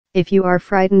If you are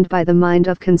frightened by the mind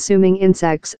of consuming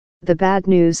insects, the bad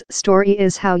news story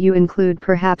is how you include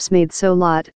perhaps made so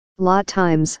lot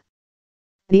times.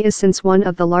 The essence, one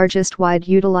of the largest wide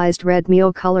utilized red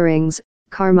meal colorings,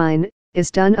 carmine,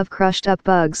 is done of crushed up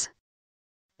bugs.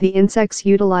 The insects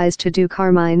utilized to do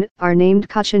carmine are named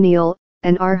cochineal,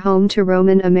 and are home to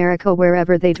Roman America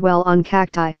wherever they dwell on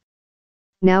cacti.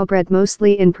 Now bred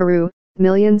mostly in Peru,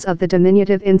 millions of the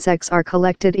diminutive insects are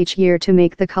collected each year to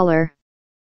make the color.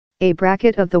 A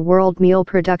bracket of the world meal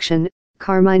production,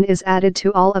 carmine is added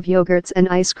to all of yogurts and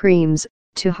ice creams,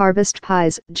 to harvest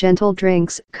pies, gentle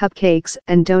drinks, cupcakes,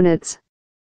 and donuts.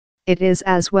 It is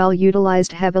as well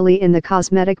utilized heavily in the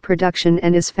cosmetic production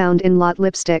and is found in lot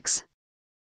lipsticks.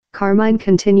 Carmine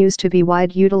continues to be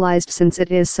wide utilized since it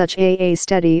is such a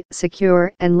steady,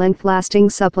 secure, and length-lasting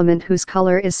supplement whose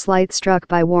color is slight struck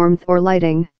by warmth or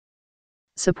lighting.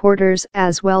 Supporters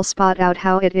as well spot out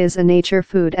how it is a nature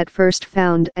food at first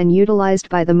found and utilized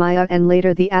by the Maya and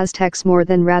later the Aztecs more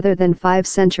than rather than 5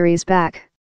 centuries back.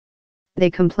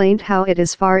 They complained how it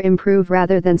is far improved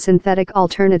rather than synthetic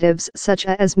alternatives such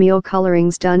as meal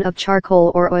colorings done of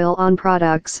charcoal or oil on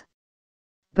products.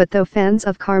 But though fans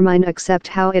of carmine accept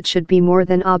how it should be more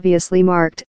than obviously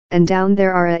marked, and down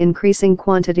there are an increasing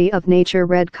quantity of nature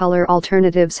red color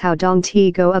alternatives, how dong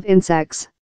ti go of insects.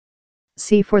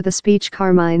 See for the speech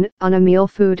carmine on a meal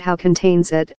food how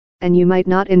contains it, and you might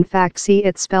not in fact see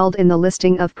it spelled in the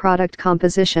listing of product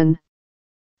composition.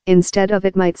 Instead of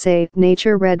it might say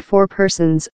nature red for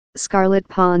persons, scarlet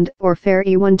pond or fair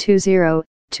E120,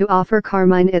 to offer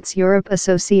carmine its Europe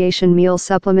Association meal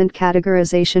supplement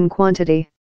categorization quantity.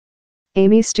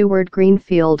 Amy Stewart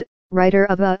Greenfield, writer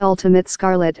of Ultimate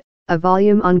Scarlet, a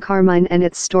volume on carmine and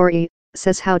its story,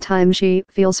 says how time she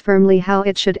feels firmly how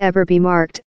it should ever be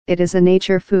marked. It is a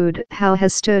nature food how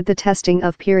has stood the testing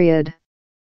of period.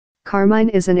 Carmine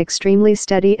is an extremely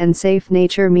steady and safe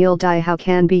nature meal dye how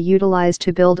can be utilized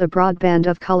to build a broad band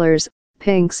of colors,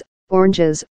 pinks,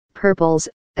 oranges, purples,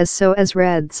 as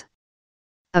reds.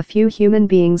 A few human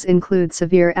beings include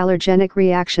severe allergenic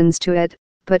reactions to it,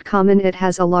 but common it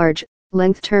has a large,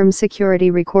 length-term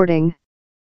security recording.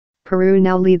 Peru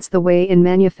now leads the way in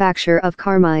manufacture of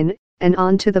carmine, and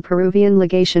on to the Peruvian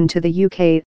legation to the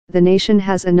UK, the nation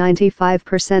has a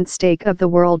 95% stake of the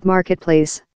world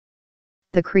marketplace.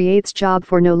 The creates job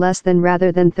for no less than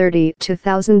rather than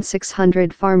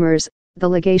 32,600 farmers, the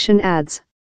legation adds.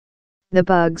 The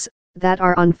bugs, that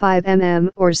are on 5 mm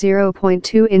or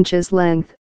 0.2 inches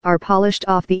length, are polished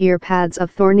off the ear pads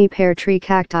of thorny pear tree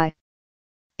cacti.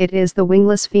 It is the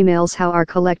wingless females how are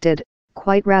collected,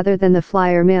 quite rather than the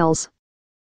flyer males.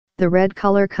 The red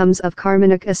color comes of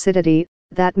carminic acidity,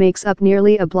 that makes up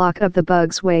nearly a block of the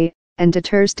bug's weight, and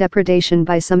deters depredation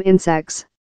by some insects.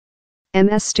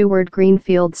 Ms. Stewart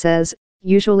Greenfield says,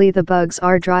 usually the bugs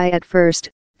are dry at first.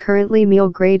 Currently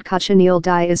meal-grade cochineal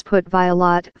dye is put via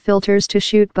lot filters to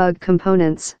shoot bug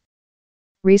components.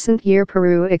 Recent year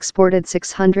Peru exported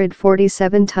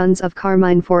 647 tons of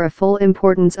carmine for a full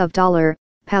importance of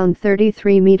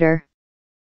 $33 meter.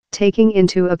 Taking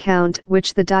into account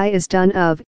which the dye is done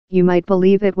of, you might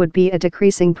believe it would be a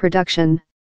decreasing production.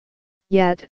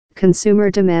 Yet, consumer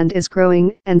demand is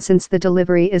growing, and since the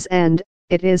delivery is end,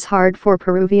 it is hard for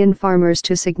Peruvian farmers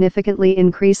to significantly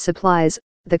increase supplies.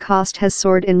 The cost has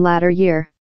soared in latter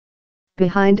year.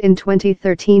 Behind in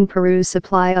 2013 Peru's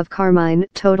supply of carmine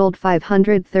totaled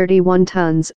 531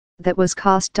 tons, that was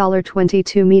cost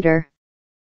 $22 meter.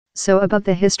 So above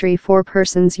the history 4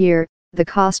 persons year, the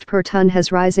cost per ton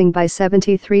has rising by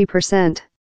 73%.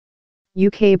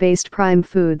 UK-based Prime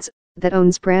Foods, that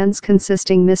owns brands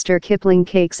consisting Mr. Kipling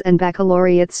cakes and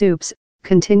baccalaureate soups,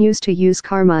 continues to use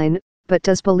carmine, but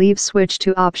does believe switch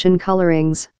to option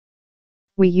colorings.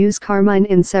 We use carmine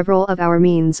in several of our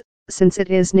means, since it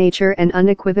is nature and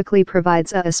unequivocally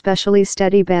provides a especially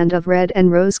steady band of red and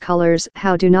rose colors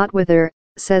how do not wither,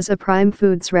 says a Prime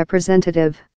Foods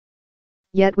representative.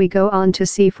 Yet we go on to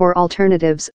see for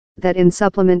alternatives, that in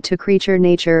supplement to creature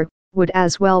nature, would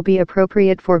as well be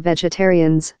appropriate for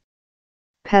vegetarians.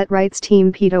 Pet rights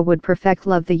team PETA would perfect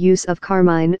love the use of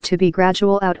carmine to be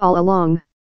gradual out all along.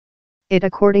 It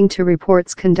according to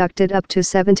reports conducted up to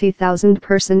 70,000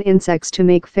 person insects to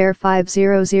make fair 500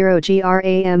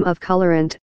 gram of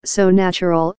colorant, so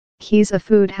natural, he's a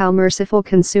food how merciful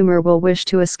consumer will wish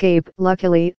to escape.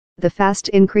 Luckily, the fast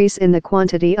increase in the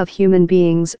quantity of human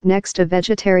beings next a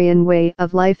vegetarian way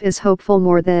of life is hopeful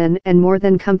more than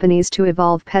companies to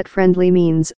evolve pet-friendly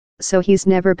means, so he's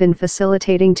never been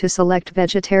facilitating to select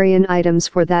vegetarian items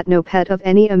for that no pet of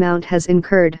any amount has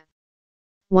incurred.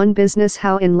 One business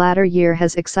how in latter year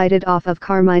has excited off of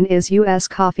carmine is U.S.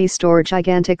 coffee store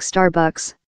gigantic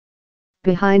Starbucks.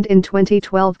 behind in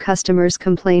 2012. Customers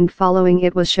complained following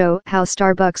it was show how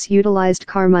Starbucks utilized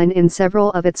carmine in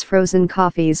several of its frozen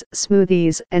coffees,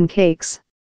 smoothies, and cakes.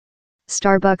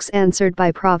 Starbucks answered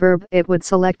by proverb it would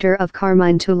selector of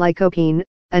carmine to lycopene,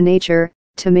 a nature,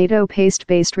 tomato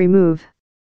paste-based remove.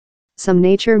 Some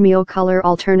nature meal color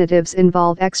alternatives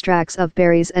involve extracts of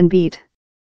berries and beet.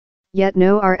 Yet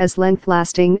no are as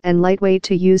length-lasting and lightweight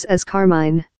to use as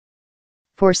carmine.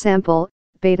 For sample,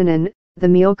 betanin, the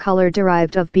meal color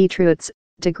derived of beetroots,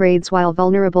 degrades while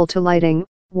vulnerable to lighting,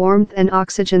 warmth and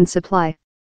oxygen supply.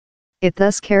 It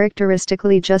thus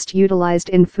characteristically just utilized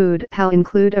in food how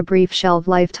include a brief shelf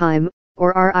lifetime,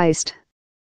 or are iced.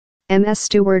 Ms.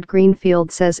 Stewart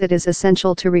Greenfield says it is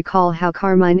essential to recall how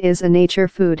carmine is a nature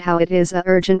food, how it is a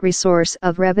urgent resource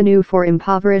of revenue for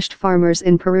impoverished farmers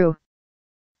in Peru.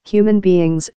 Human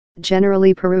beings,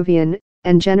 generally Peruvian,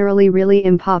 and generally really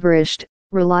impoverished,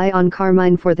 rely on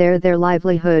carmine for their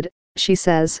livelihood, she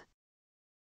says.